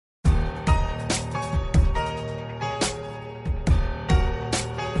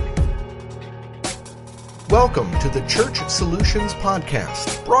Welcome to the Church Solutions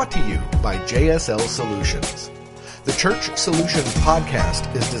Podcast, brought to you by JSL Solutions. The Church Solutions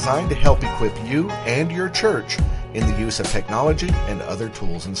Podcast is designed to help equip you and your church in the use of technology and other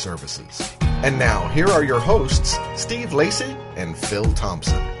tools and services. And now, here are your hosts, Steve Lacey and Phil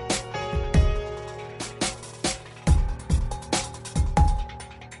Thompson.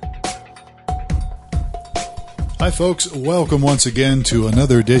 Hi, folks. Welcome once again to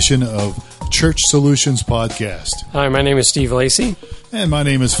another edition of Church Solutions Podcast. Hi, my name is Steve Lacey. And my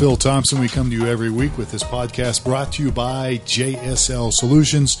name is Phil Thompson. We come to you every week with this podcast brought to you by JSL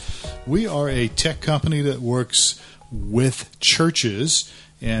Solutions. We are a tech company that works with churches.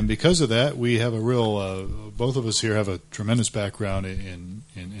 And because of that, we have a real, both of us here have a tremendous background in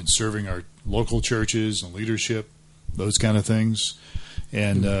serving our local churches and leadership, those kind of things.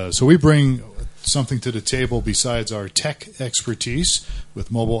 And so we bring something to the table besides our tech expertise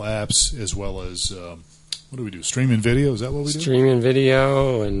with mobile apps, as well as, what do we do, streaming video? Is that what we do? Streaming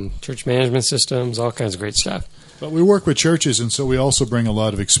video and church management systems, all kinds of great stuff. But we work with churches, and so we also bring a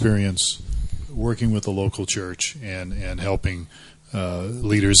lot of experience working with the local church and helping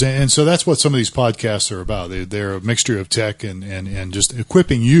leaders. And so that's what some of these podcasts are about. They're a mixture of tech and just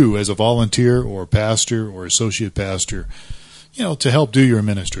equipping you as a volunteer or pastor or associate pastor, you know, to help do your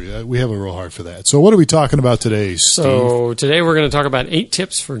ministry. We have a real heart for that. So what are we talking about today, Steve? So today we're going to talk about 8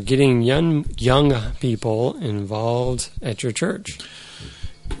 tips for getting young people involved at your church.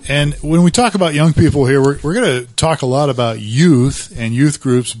 And when we talk about young people here, we're going to talk a lot about youth and youth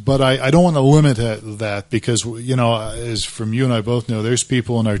groups, but I don't want to limit that because, you know, as from you and I both know, there's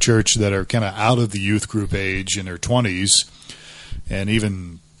people in our church that are kind of out of the youth group age in their 20s and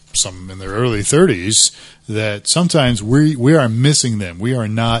even some in their early 30s that sometimes we are missing them. We are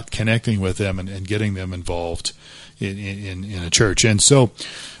not connecting with them and getting them involved in a church. And so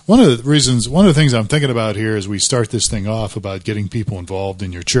one of the things I'm thinking about here as we start this thing off about getting people involved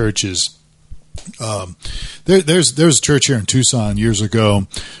in your church is there's a church here in Tucson years ago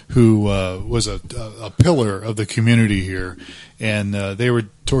who was a pillar of the community here, and they were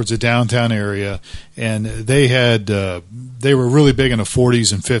towards the downtown area, and they were really big in the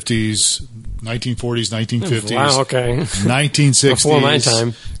 40s and 50s, 1940s, 1950s. Wow, okay. 1960s. Before my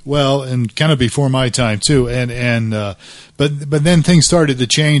time. Well, and kind of before my time too. But then things started to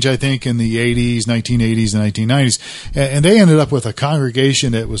change, I think, in the 80s, 1980s and 1990s. And they ended up with a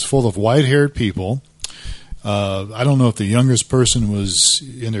congregation that was full of white-haired people. I don't know if the youngest person was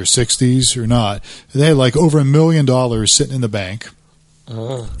in their 60s or not. They had like over $1 million sitting in the bank.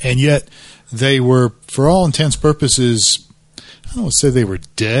 And yet they were, for all intents and purposes, I don't want to say they were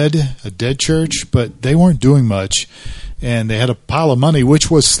a dead church, but they weren't doing much. And they had a pile of money, which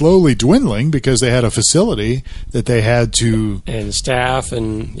was slowly dwindling because they had a facility that they had to... And staff,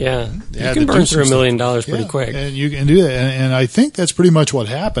 and you can burn through $1 million pretty quick. And you can do that. And I think that's pretty much what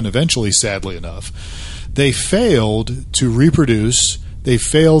happened eventually, sadly enough. They failed to reproduce. They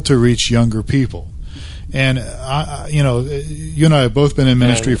failed to reach younger people. And, you and I have both been in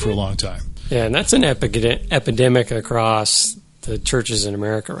ministry for a long time. Yeah, and that's an epidemic across the churches in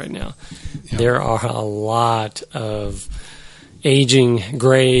America right now. Yeah. There are a lot of aging,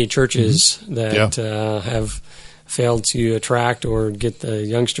 gray churches that have failed to attract or get the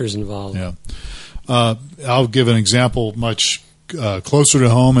youngsters involved. Yeah, I'll give an example much closer to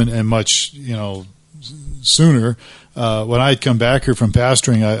home and much sooner. When I had come back here from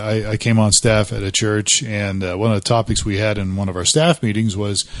pastoring, I came on staff at a church, and one of the topics we had in one of our staff meetings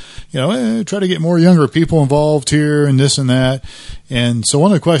was, try to get more younger people involved here and this and that. And so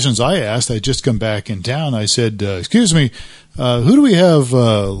one of the questions I asked, I'd just come back in town, I said, excuse me, who do we have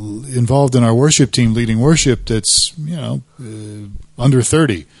involved in our worship team leading worship that's, under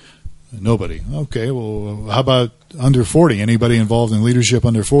 30? Nobody. Okay, well, how about under 40? Anybody involved in leadership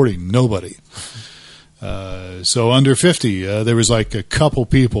under 40? Nobody. So under 50, there was like a couple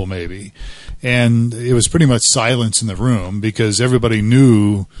people maybe, and it was pretty much silence in the room because everybody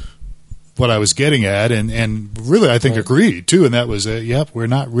knew what I was getting at, and really I think agreed too. And that was, we're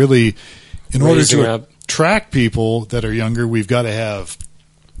not really, in order to attract people that are younger, we've got to have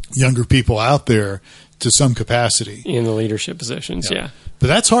younger people out there to some capacity in the leadership positions. Yeah. But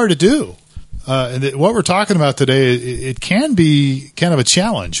that's hard to do. And what we're talking about today, it can be kind of a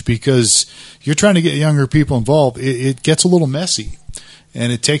challenge because you're trying to get younger people involved. It gets a little messy,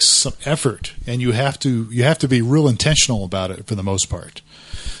 and it takes some effort, and you have to be real intentional about it for the most part.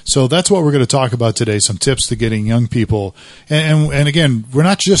 So that's what we're going to talk about today, some tips to getting young people. And again, we're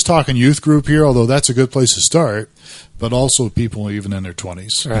not just talking youth group here, although that's a good place to start, but also people even in their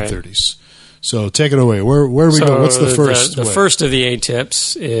 20s and 30s. So take it away. Where do we go? What's the first? The first of the 8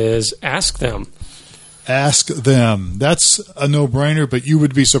 tips is ask them. Ask them. That's a no-brainer, but you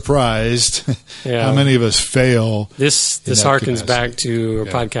would be surprised how many of us fail. This harkens back to a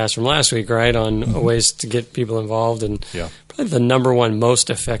podcast from last week, right, on ways to get people involved. And probably the number one most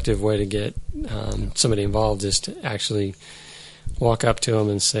effective way to get somebody involved is to actually walk up to them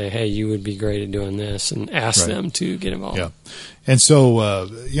and say, hey, you would be great at doing this, and ask them to get involved. Yeah. And so,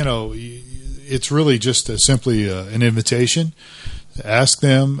 it's really just simply an invitation. Ask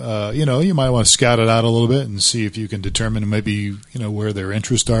them, you might want to scout it out a little bit and see if you can determine maybe, where their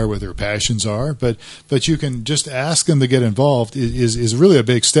interests are, where their passions are. But you can just ask them to get involved is really a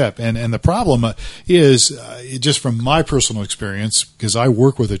big step. And the problem is, just from my personal experience, because I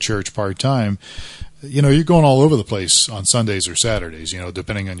work with a church part-time, you're going all over the place on Sundays or Saturdays,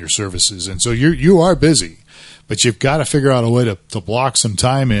 depending on your services. And so you are busy, but you've got to figure out a way to block some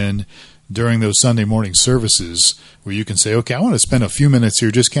time in during those Sunday morning services where you can say, okay, I want to spend a few minutes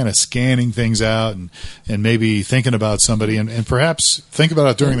here just kind of scanning things out and maybe thinking about somebody and perhaps think about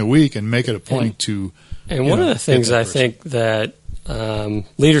it during the week and make it a point to. And one of the things I think that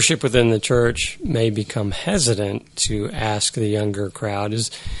leadership within the church may become hesitant to ask the younger crowd is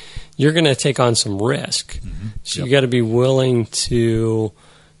you're going to take on some risk. Mm-hmm. So you got to be willing to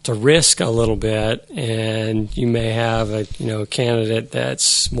risk a little bit, and you may have a candidate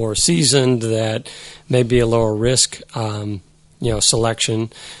that's more seasoned that may be a lower risk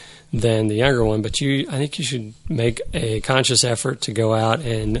selection than the younger one. But I think you should make a conscious effort to go out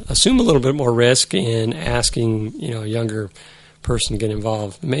and assume a little bit more risk in asking a younger person to get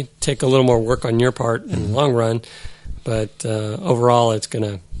involved. It may take a little more work on your part in the long run, but overall it's going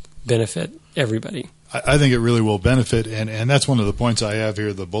to benefit everybody. I think it really will benefit, and that's one of the points I have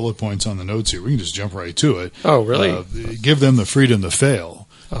here, the bullet points on the notes here. We can just jump right to it. Oh, really? Give them the freedom to fail.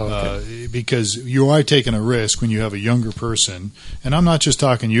 Oh, okay. Because you are taking a risk when you have a younger person, and I'm not just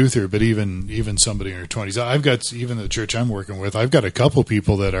talking youth here, but even somebody in their 20s. I've got, even the church I'm working with, I've got a couple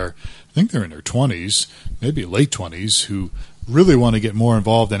people that are, I think they're in their 20s, maybe late 20s, who really want to get more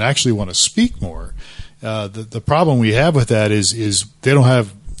involved and actually want to speak more. The problem we have with that is they don't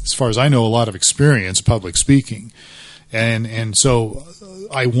have, as far as I know, a lot of experience public speaking. And so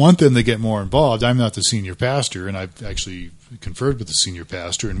I want them to get more involved. I'm not the senior pastor, and I've actually conferred with the senior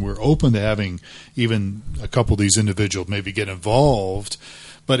pastor, and we're open to having even a couple of these individuals maybe get involved.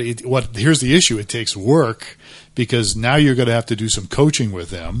 But here's the issue. It takes work, because now you're going to have to do some coaching with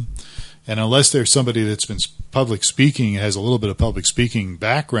them. And unless there's somebody that's been public speaking, has a little bit of public speaking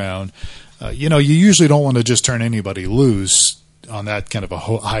background, you usually don't want to just turn anybody loose on that kind of a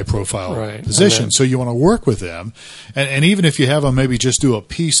high-profile position. So you want to work with them. And even if you have them maybe just do a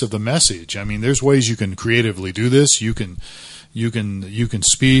piece of the message, I mean, there's ways you can creatively do this. You can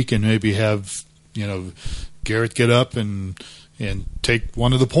speak and maybe have, Garrett get up and take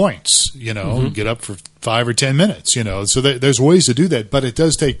one of the points, get up for 5 or 10 minutes, So there's ways to do that. But it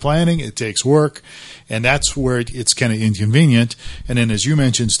does take planning. It takes work. And that's where it's kind of inconvenient. And then, as you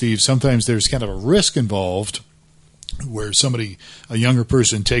mentioned, Steve, sometimes there's kind of a risk involved where a younger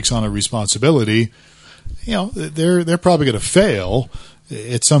person takes on a responsibility. They're probably going to fail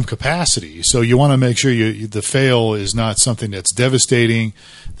at some capacity. So you want to make sure the fail is not something that's devastating,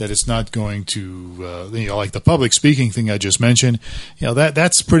 that it's not going to, like the public speaking thing I just mentioned,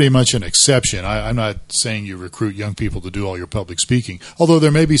 that's pretty much an exception. I'm not saying you recruit young people to do all your public speaking, although there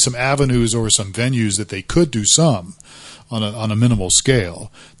may be some avenues or some venues that they could do some on a minimal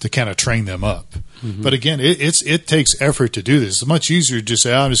scale to kind of train them up. Mm-hmm. But again, it takes effort to do this. It's much easier to just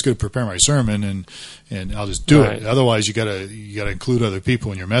say, I'm just going to prepare my sermon and I'll just do it. Otherwise, you got to include other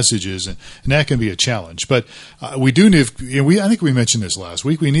people in your messages, and that can be a challenge. But we do need. I think we mentioned this last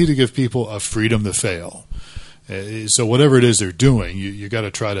week. We need to give people a freedom to fail. So whatever it is they're doing, you got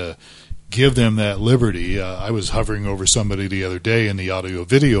to try to give them that liberty. I was hovering over somebody the other day in the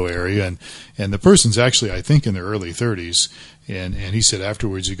audio-video area, and the person's actually, I think, in their early 30s, and he said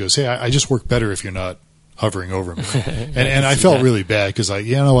afterwards, he goes, hey, I just work better if you're not hovering over me. and I felt really bad, because I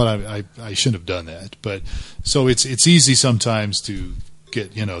shouldn't have done that. But so it's easy sometimes to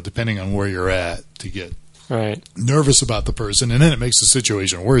get, depending on where you're at, to get nervous about the person, and then it makes the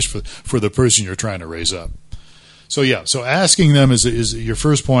situation worse for the person you're trying to raise up. So asking them is your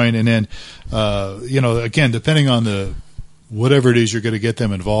first point, and then again, depending on whatever it is you're going to get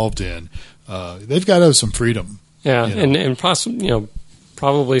them involved in, they've got to have some freedom. Yeah, and possibly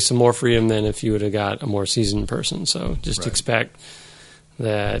probably some more freedom than if you would have got a more seasoned person. So just expect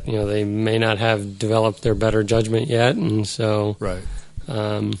that they may not have developed their better judgment yet, and so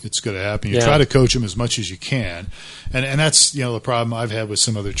it's going to happen. You try to coach them as much as you can, and that's the problem I've had with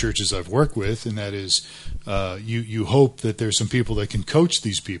some other churches I've worked with, and that is you hope that there's some people that can coach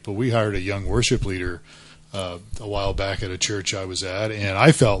these people. We hired a young worship leader a while back at a church I was at, and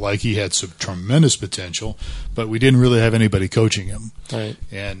I felt like he had some tremendous potential, but we didn't really have anybody coaching him. Right.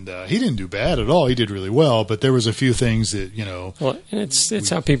 And he didn't do bad at all. He did really well, but there was a few things that, Well, it's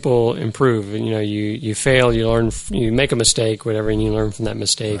how people improve. You fail, you learn, you make a mistake, whatever, and you learn from that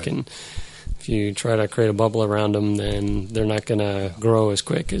mistake. Right. And if you try to create a bubble around them, then they're not going to grow as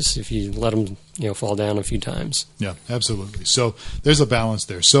quick as if you let them fall down a few times. Yeah, absolutely. So there's a balance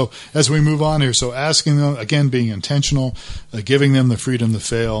there. So as we move on here, so asking them, again, being intentional, giving them the freedom to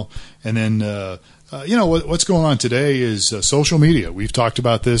fail, and then, what's going on today is social media. We've talked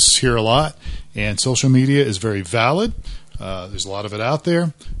about this here a lot, and social media is very valid. There's a lot of it out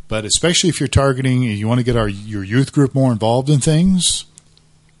there, but especially if you're targeting, you want to get your youth group more involved in things,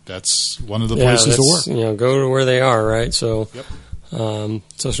 that's one of the places to work. Go to where they are, right? So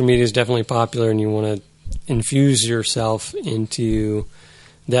social media is definitely popular, and you want to infuse yourself into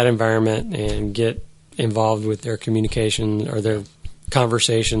that environment and get involved with their communication or their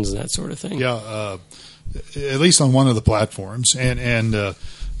conversations and that sort of thing. Yeah, at least on one of the platforms. And a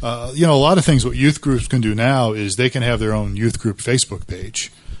lot of things what youth groups can do now is they can have their own youth group Facebook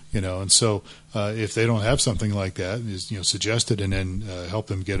page. And so if they don't have something like that, is suggest it, and then help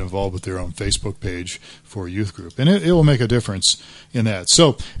them get involved with their own Facebook page for a youth group, and it will make a difference in that.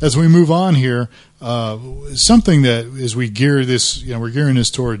 So as we move on here, something that as we gear this, we're gearing this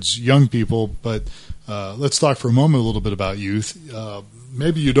towards young people, but let's talk for a moment a little bit about youth.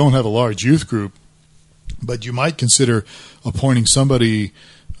 Maybe you don't have a large youth group, but you might consider appointing somebody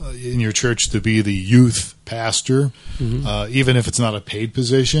in your church to be the youth pastor, even if it's not a paid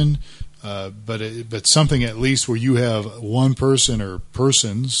position, but something at least where you have one person or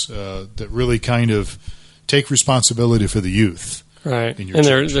persons that really kind of take responsibility for the youth. Right. In your and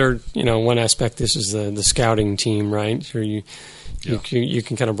church. they're one aspect. This is the scouting team, right? So you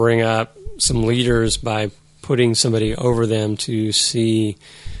can kind of bring up some leaders by putting somebody over them to see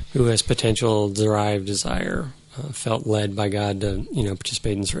who has potential, derived desire. Felt led by God to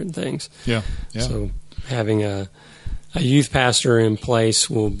participate in certain things. Yeah. So having a youth pastor in place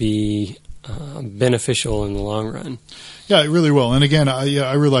will be beneficial in the long run. Yeah, it really will. And again,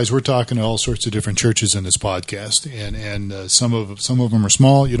 I realize we're talking to all sorts of different churches in this podcast, and some of them are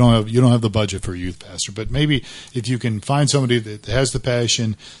small. You don't have the budget for a youth pastor, but maybe if you can find somebody that has the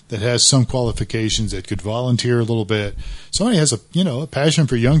passion, that has some qualifications, that could volunteer a little bit. Somebody has a passion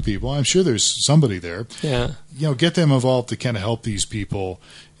for young people. I'm sure there's somebody there. Yeah. Get them involved to kind of help these people.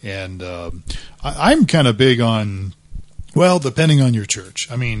 And I'm kind of big on, depending on your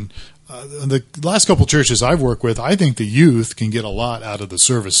church. I mean, the last couple churches I've worked with, I think the youth can get a lot out of the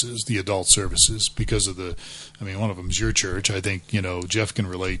services, the adult services, because of one of them is your church. I think, Jeff can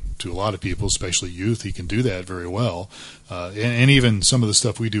relate to a lot of people, especially youth. He can do that very well. And even some of the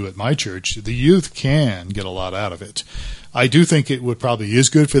stuff we do at my church, the youth can get a lot out of it. I do think it probably is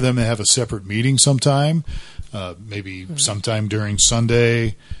good for them to have a separate meeting sometime, maybe sometime during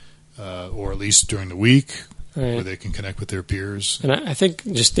Sunday, or at least during the week. Right. Where they can connect with their peers. And I think,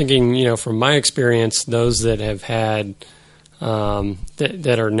 just thinking, from my experience, those that have had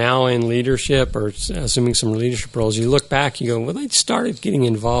that are now in leadership or assuming some leadership roles, you look back, you go, they started getting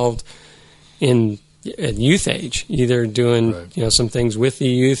involved at youth age, either doing some things with the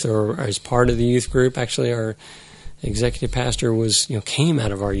youth or as part of the youth group. Actually, our executive pastor came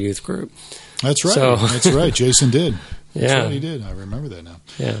out of our youth group. That's right. That's right. Jason did. That's Yeah, what he did. I remember that now.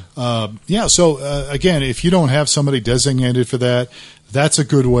 Yeah. So again, if you don't have somebody designated for that, that's a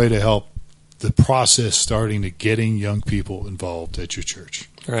good way to help the process starting to getting young people involved at your church.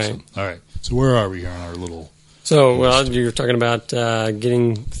 Right. So, all right. So where are we here on our little? So you're talking about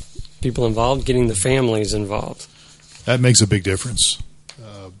getting people involved, getting the families involved. That makes a big difference.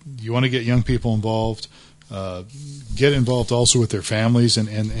 You want to get young people involved. Get involved also with their families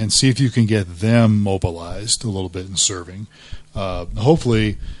and see if you can get them mobilized a little bit in serving.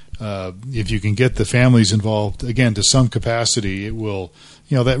 Hopefully, if you can get the families involved, again, to some capacity, it will,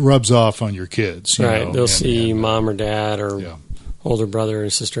 that rubs off on your kids. Right. They'll see mom or dad or older brother or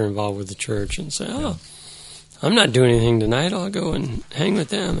sister involved with the church and say, I'm not doing anything tonight. I'll go and hang with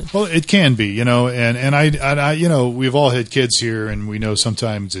them. Well, it can be, and I, we've all had kids here, and we know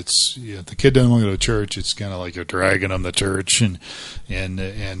sometimes it's if the kid doesn't want to go to church. It's kind of like you're dragging them to church, and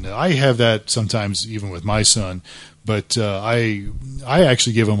I have that sometimes even with my son. But I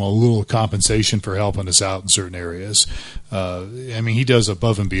actually give him a little compensation for helping us out in certain areas. He does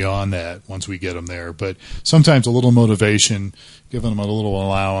above and beyond that once we get him there. But sometimes a little motivation, giving him a little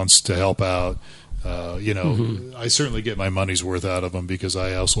allowance to help out. I certainly get my money's worth out of him because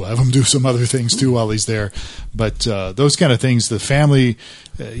I also have him do some other things too while he's there. But those kind of things, the family,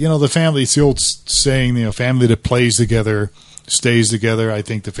 it's the old saying, family that plays together stays together. I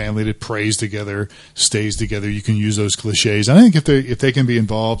think the family that prays together stays together. You can use those cliches. I think if they can be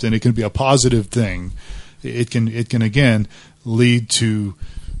involved and it can be a positive thing, it can again lead to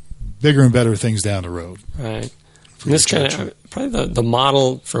bigger and better things down the road. Right. And this kind of probably the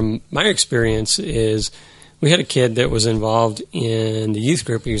model from my experience is we had a kid that was involved in the youth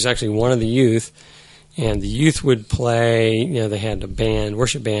group. He was actually one of the youth, and the youth would play. They had a band,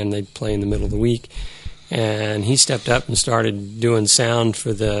 worship band. They'd play in the middle of the week, and he stepped up and started doing sound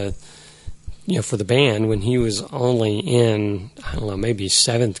for the band when he was only in maybe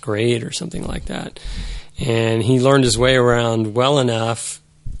 7th grade or something like that, and he learned his way around well enough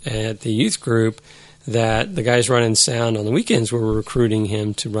at the youth group that the guys running sound on the weekends were recruiting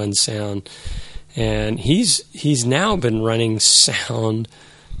him to run sound. And he's now been running sound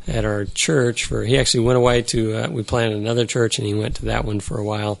at our church he actually went away to, we planted another church and he went to that one for a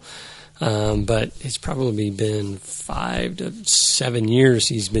while. But it's probably been 5 to 7 years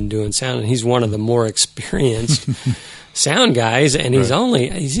he's been doing sound, and he's one of the more experienced sound guys, and he's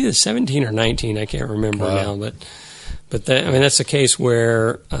either 17 or 19, I can't remember now, but that's a case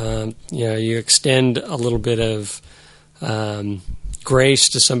where you extend a little bit of grace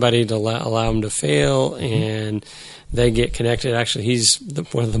to somebody to allow them to fail, and they get connected. Actually, he's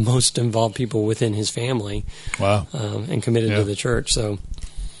one of the most involved people within his family. Wow! And committed to the church. So,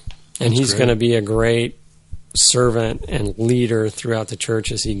 and he's going to be a great servant and leader throughout the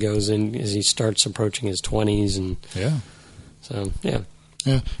church as he starts approaching his 20s, and so. Yeah,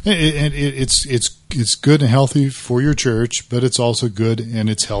 and it's good and healthy for your church, but it's also good and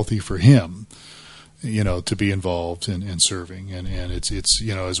it's healthy for him, to be involved in serving. And it's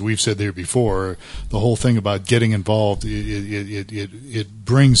as we've said there before, the whole thing about getting involved, it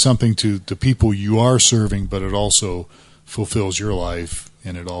brings something to the people you are serving, but it also fulfills your life,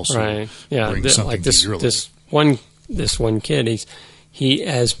 and it also brings something to your life. This one kid, he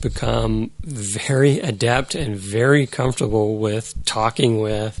has become very adept and very comfortable with talking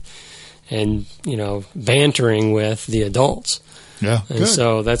with and, bantering with the adults. Yeah. And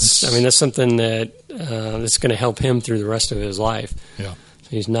so that's something that that's going to help him through the rest of his life. Yeah. So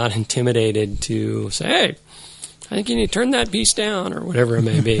he's not intimidated to say, hey, I think you need to turn that piece down or whatever it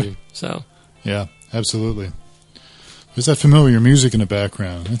may be. So. Yeah, absolutely. There's that familiar music in the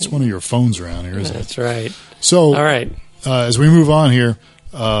background. That's one of your phones around here, isn't it? That's right. So, all right. As we move on here,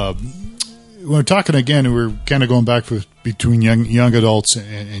 we're talking again, we're kind of going back between young adults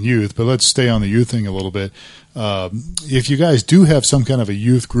and youth, but let's stay on the youth thing a little bit. If you guys do have some kind of a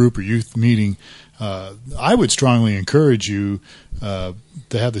youth group or youth meeting, I would strongly encourage you to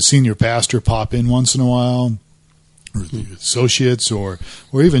have the senior pastor pop in once in a while, or the associates, or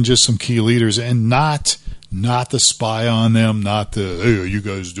even just some key leaders, and not the spy on them, not the, hey, are you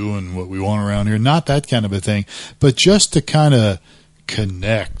guys doing what we want around here? Not that kind of a thing, but just to kind of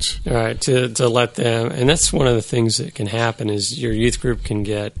connect. All right, to let them, and that's one of the things that can happen is your youth group can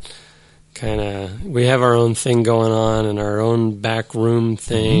get we have our own thing going on and our own back room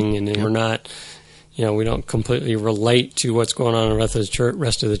thing, and then we're not, we don't completely relate to what's going on in the rest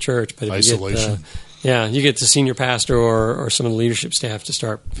of the church. But if isolation. you get the senior pastor or some of the leadership staff to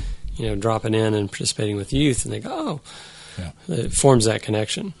start dropping in and participating with youth, and they go, it forms that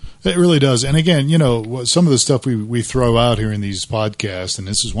connection. It really does. And again, some of the stuff we throw out here in these podcasts, and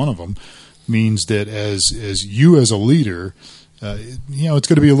this is one of them, means that as you as a leader, it's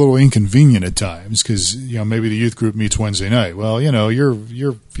going to be a little inconvenient at times because, maybe the youth group meets Wednesday night. Well,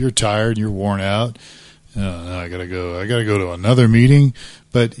 you're tired, you're worn out. I gotta go to another meeting.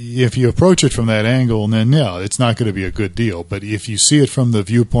 But if you approach it from that angle, then it's not going to be a good deal. But if you see it from the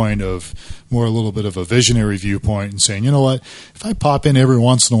viewpoint of more a little bit of a visionary viewpoint and saying, you know what, if I pop in every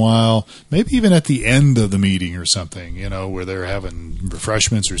once in a while, maybe even at the end of the meeting or something, where they're having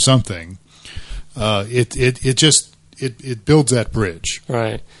refreshments or something, it builds that bridge.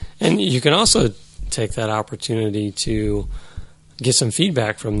 Right. And you can also take that opportunity to get some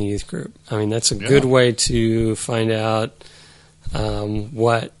feedback from the youth group. I mean, that's a good way to find out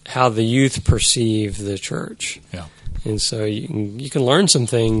how the youth perceive the church. Yeah. And so you can learn some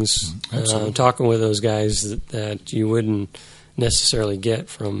things talking with those guys that you wouldn't necessarily get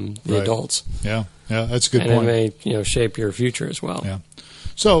from the adults. Yeah, that's a good point. And it may shape your future as well. Yeah.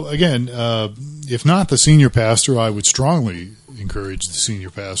 So again, if not the senior pastor, I would strongly encourage the senior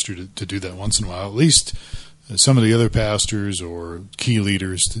pastor to do that once in a while. At least some of the other pastors or key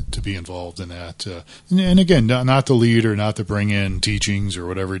leaders to be involved in that. And again, not to lead or not to bring in teachings or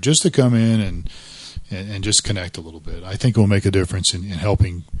whatever, just to come in and just connect a little bit. I think it will make a difference in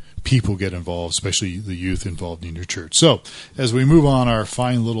helping people get involved, especially the youth involved in your church. So as we move on our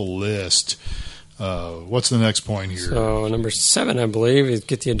fine little list, what's the next point here? So number 7, I believe, is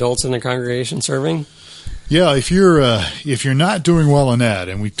get the adults in the congregation serving. Yeah, if you're not doing well in that,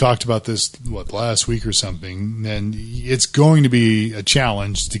 and we talked about this last week or something, then it's going to be a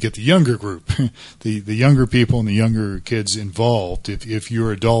challenge to get the younger group, the younger people and the younger kids involved if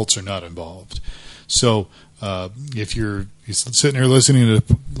your adults are not involved. So if you're sitting here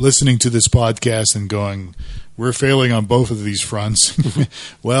listening to this podcast and going, we're failing on both of these fronts,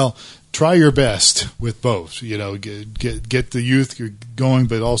 well, try your best with both. Get the youth going,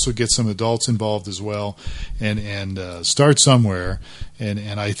 but also get some adults involved as well, and start somewhere.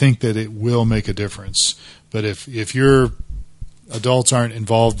 And I think that it will make a difference. But if your adults aren't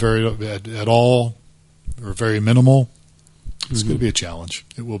involved at all or very minimal, it's going to be a challenge.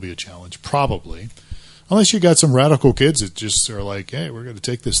 It will be a challenge, probably. Unless you got some radical kids that just are like, hey, we're going to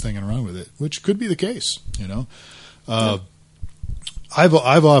take this thing and run with it, which could be the case, I've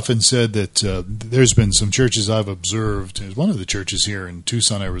often said that there's been some churches I've observed. One of the churches here in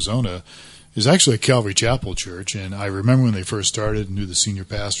Tucson, Arizona, is actually a Calvary Chapel church. And I remember when they first started and knew the senior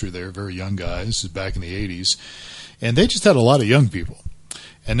pastor there, very young guys, this is back in the 80s. And they just had a lot of young people.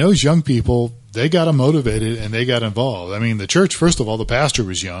 And those young people, they got them motivated and they got involved. I mean, the church, first of all, the pastor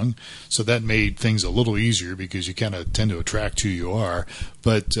was young, so that made things a little easier because you kind of tend to attract who you are.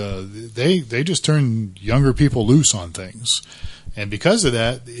 But they just turned younger people loose on things. And because of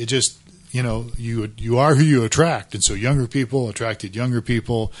that, it just, you are who you attract. And so younger people attracted younger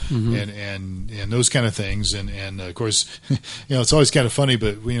people and those kind of things. And of course, it's always kind of funny,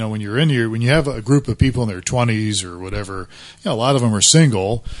 but when you have a group of people in their 20s or whatever, a lot of them are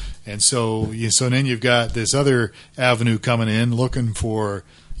single. And so then you've got this other avenue coming in looking for,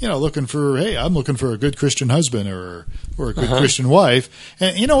 hey, I'm looking for a good Christian husband or a good Christian wife.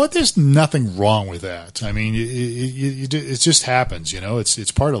 And you know what? There's nothing wrong with that. I mean, it just happens,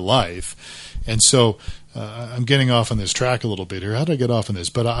 it's part of life. And so I'm getting off on this track a little bit here. How did I get off on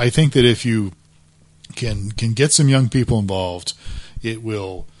this? But I think that if you can get some young people involved, it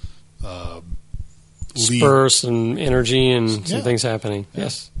will spur some energy and some things happening.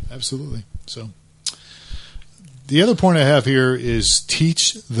 Yes, absolutely. So the other point I have here is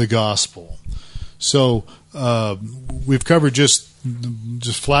teach the gospel. So we've covered just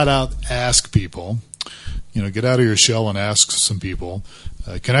flat out ask people. Get out of your shell and ask some people.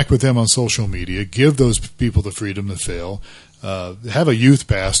 Connect with them on social media. Give those people the freedom to fail. Have a youth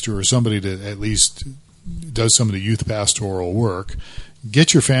pastor or somebody that at least does some of the youth pastoral work.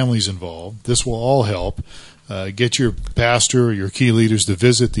 Get your families involved. This will all help. Get your pastor or your key leaders to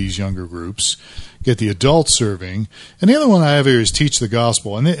visit these younger groups. Get the adults serving. And the other one I have here is teach the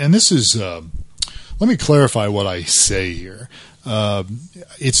gospel. And this is, let me clarify what I say here.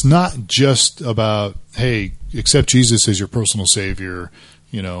 It's not just about, hey, accept Jesus as your personal Savior,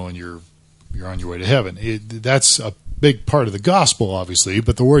 and you're on your way to heaven. That's a big part of the gospel, obviously,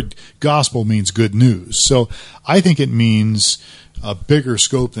 but the word gospel means good news. So I think it means a bigger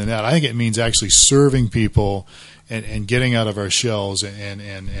scope than that. I think it means actually serving people and getting out of our shells and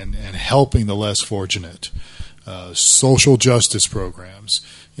helping the less fortunate. Social justice programs.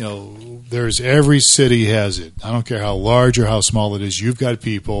 There's every city has it. I don't care how large or how small it is. You've got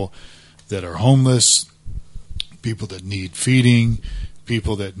people that are homeless, people that need feeding,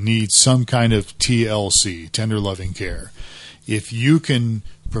 people that need some kind of TLC, tender loving care. If you can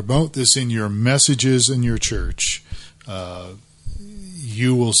promote this in your messages in your church,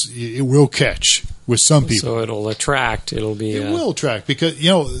 it will catch with some people. So it'll attract. It will attract because,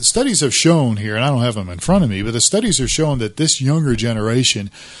 studies have shown here, and I don't have them in front of me, but the studies have shown that this younger generation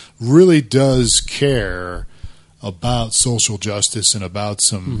really does care about social justice and about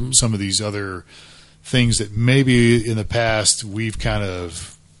some of these other things that maybe in the past we've kind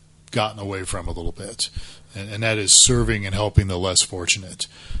of gotten away from a little bit. And that is serving and helping the less fortunate.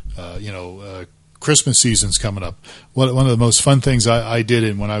 Christmas season's coming up. One of the most fun things I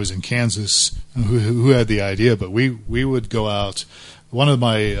did when I was in Kansas, who had the idea, but we would go out one of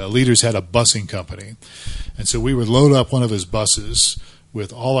my leaders had a busing company. And so we would load up one of his buses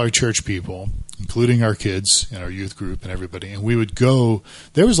with all our church people, including our kids and our youth group and everybody. And we would go,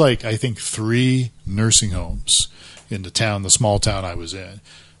 there was I think 3 nursing homes in the small town I was in.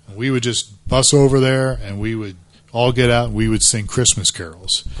 And we would just bus over there and we would all get out and we would sing Christmas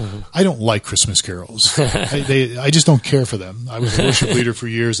carols. Mm-hmm. I don't like Christmas carols. I just don't care for them. I was a worship leader for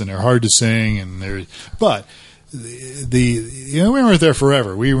years and they're hard to sing but we weren't there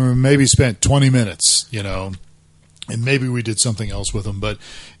forever. We maybe spent 20 minutes, and maybe we did something else with them. But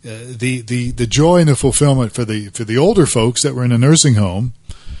the joy and the fulfillment for the older folks that were in a nursing home,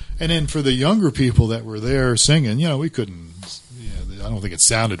 and then for the younger people that were there singing, we couldn't. I don't think it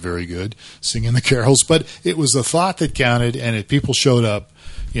sounded very good singing the carols, but it was the thought that counted, and people showed up.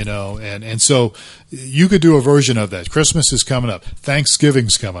 And so you could do a version of that. Christmas is coming up.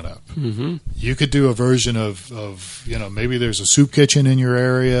 Thanksgiving's coming up. Mm-hmm. You could do a version of maybe there's a soup kitchen in your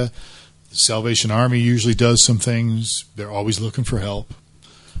area. The Salvation Army usually does some things. They're always looking for help.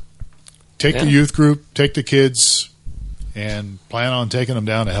 Take the youth group, take the kids, and plan on taking them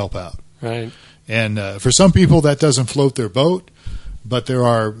down to help out. Right. And for some people that doesn't float their boat, but there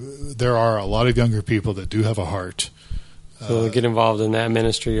are a lot of younger people that do have a heart. So they'll get involved in that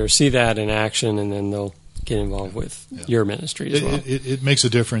ministry or see that in action, and then they'll get involved with your ministry as well. It makes a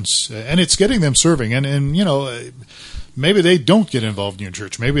difference, and it's getting them serving. And maybe they don't get involved in your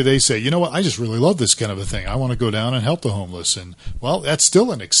church. Maybe they say, what, I just really love this kind of a thing. I want to go down and help the homeless. And, that's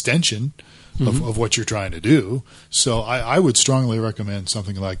still an extension of what you're trying to do. So I would strongly recommend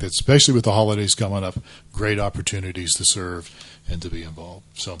something like that, especially with the holidays coming up. Great opportunities to serve and to be involved.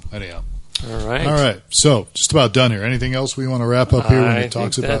 So anyhow. All right. So just about done here. Anything else we want to wrap up here when it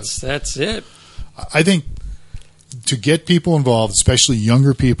talks about? That's it. I think to get people involved, especially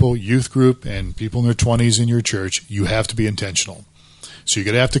younger people, youth group, and people in their 20s in your church, you have to be intentional. So you're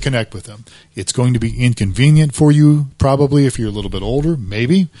going to have to connect with them. It's going to be inconvenient for you, probably, if you're a little bit older,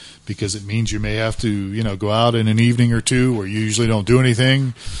 maybe, because it means you may have to, go out in an evening or two where you usually don't do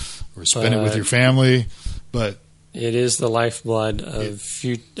anything, or spend it with your family. But it is the lifeblood of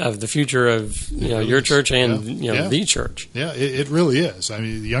the future of your church and the church. Yeah, it really is. I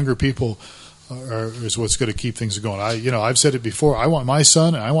mean, the younger people is what's going to keep things going. I've said it before. I want my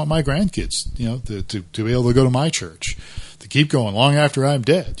son and I want my grandkids, to be able to go to my church, to keep going long after I'm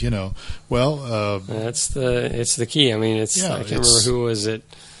dead. It's the key. I mean, I can't remember who was it.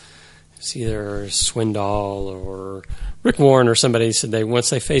 It's either Swindoll or Rick Warren or somebody said once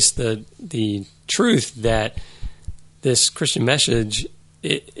they faced the truth that this Christian message,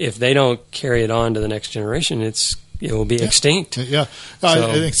 if they don't carry it on to the next generation, it will be extinct. Yeah, I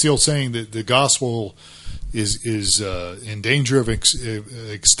think it's the old saying that the gospel is in danger of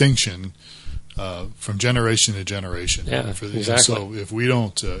extinction from generation to generation. Yeah, exactly. So if we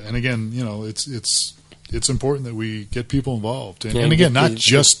don't, and again, it's important that we get people involved, and again, not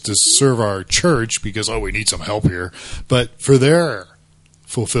just to serve our church because we need some help here, but for their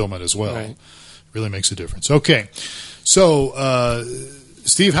fulfillment as well. Right. Really makes a difference. Okay. So,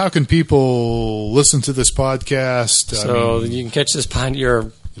 Steve, how can people listen to this podcast? You can catch this podcast.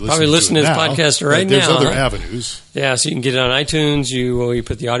 You're probably listening to this podcast right now. There's other avenues. Yeah, so you can get it on iTunes. You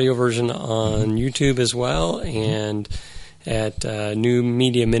put the audio version on YouTube as well, and at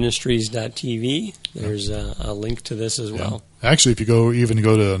newmediaministries.tv, there's a link to this as well. Actually, if you go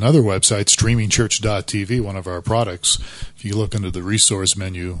to another website, streamingchurch.tv, one of our products, if you look under the resource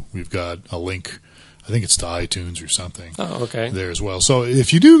menu, we've got a link. I think it's to iTunes or something. Oh, okay. There as well. So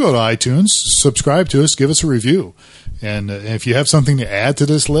if you do go to iTunes, subscribe to us, give us a review. And if you have something to add to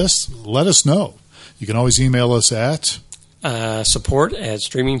this list, let us know. You can always email us at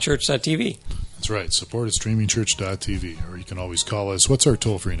support@streamingchurch.tv. That's right, support@streamingchurch.tv. Or you can always call us. What's our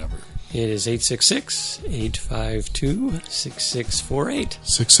toll-free number? It is 866-852-6648.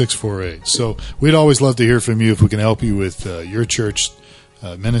 6648. So we'd always love to hear from you if we can help you with your church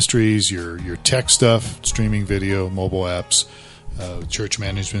ministries, your tech stuff, streaming video, mobile apps, church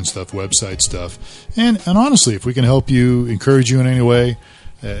management stuff, website stuff. And honestly, if we can help you, encourage you in any way,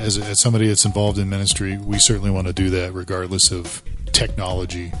 as somebody that's involved in ministry, we certainly want to do that regardless of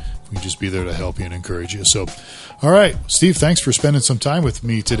technology. We can just be there to help you and encourage you. So, all right, Steve, thanks for spending some time with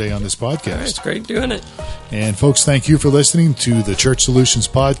me today on this podcast. It's great doing it. And folks, thank you for listening to the Church Solutions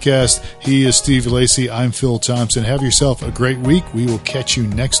Podcast. He is Steve Lacey. I'm Phil Thompson. Have yourself a great week. We will catch you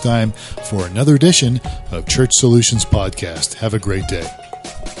next time for another edition of Church Solutions Podcast. Have a great day.